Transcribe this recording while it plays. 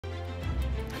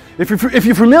If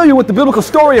you're familiar with the biblical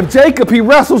story of Jacob, he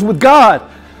wrestles with God.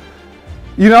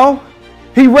 You know,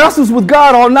 he wrestles with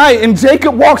God all night, and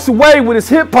Jacob walks away with his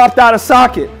hip popped out of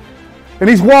socket. And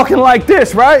he's walking like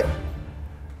this, right?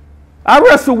 I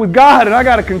wrestled with God and I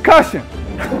got a concussion.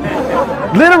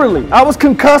 Literally, I was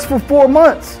concussed for 4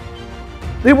 months.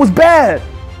 It was bad,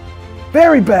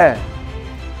 very bad.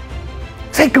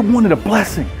 Jacob wanted a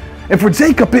blessing. And for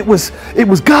Jacob, it was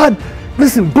God,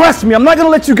 listen, bless me. I'm not going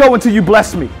to let you go until you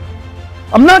bless me.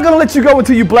 I'm not going to let you go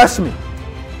until you bless me.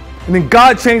 And then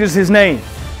God changes his name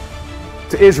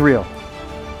to Israel.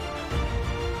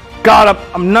 God,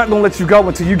 I'm not going to let you go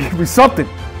until you give me something,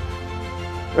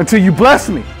 until you bless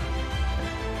me.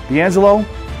 DeAngelo,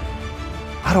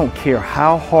 I don't care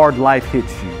how hard life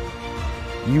hits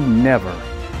you, you never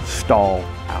stall